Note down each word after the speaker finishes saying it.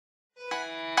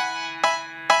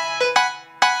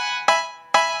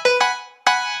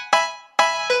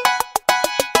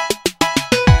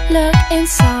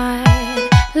inside,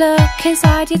 look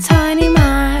inside your tiny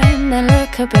mind, then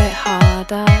look a bit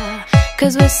harder.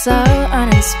 Cause we're so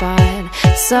uninspired,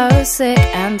 so sick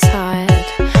and tired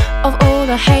of all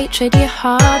the hatred you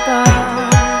harbor.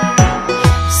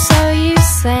 So you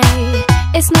say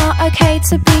it's not okay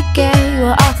to be gay,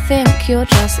 well I think you're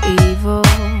just evil.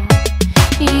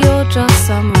 You're just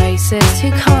some racist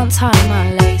who can't tie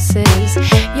my laces.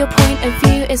 Your point of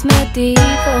view is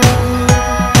medieval.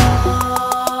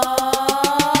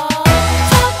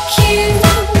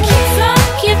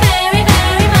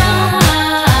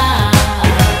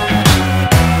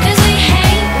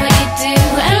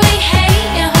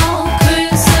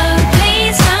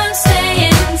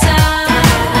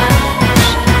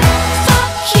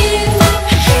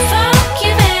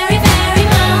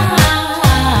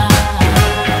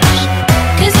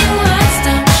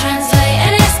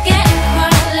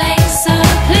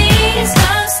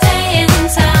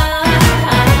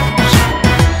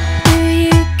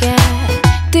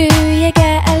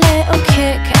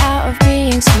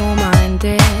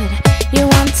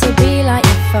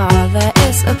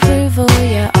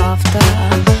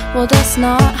 Well, that's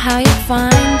not how you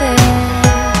find it.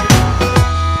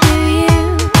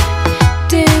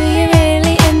 Do you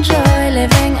really enjoy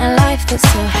living a life that's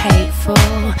so hateful?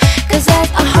 Cause there's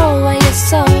a hole where your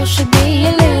soul should be.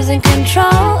 You're losing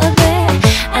control a bit,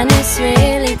 and it's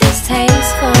really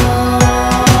distasteful.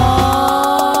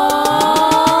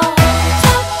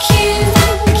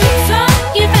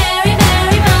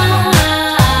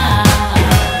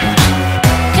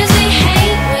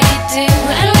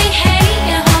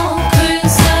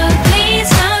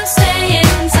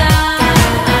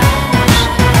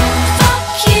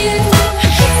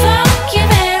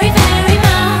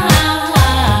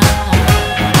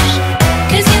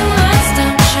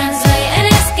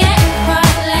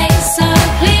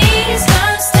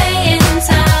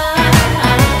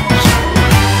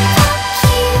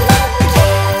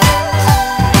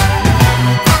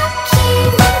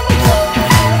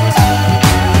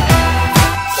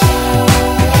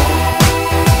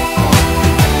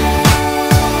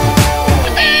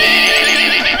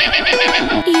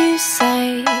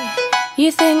 You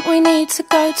think we need to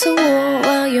go to war?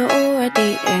 Well, you're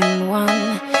already in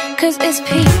one. Cause it's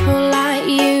people like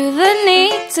you that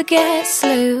need to get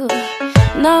slew.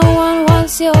 No one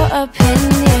wants your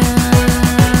opinion.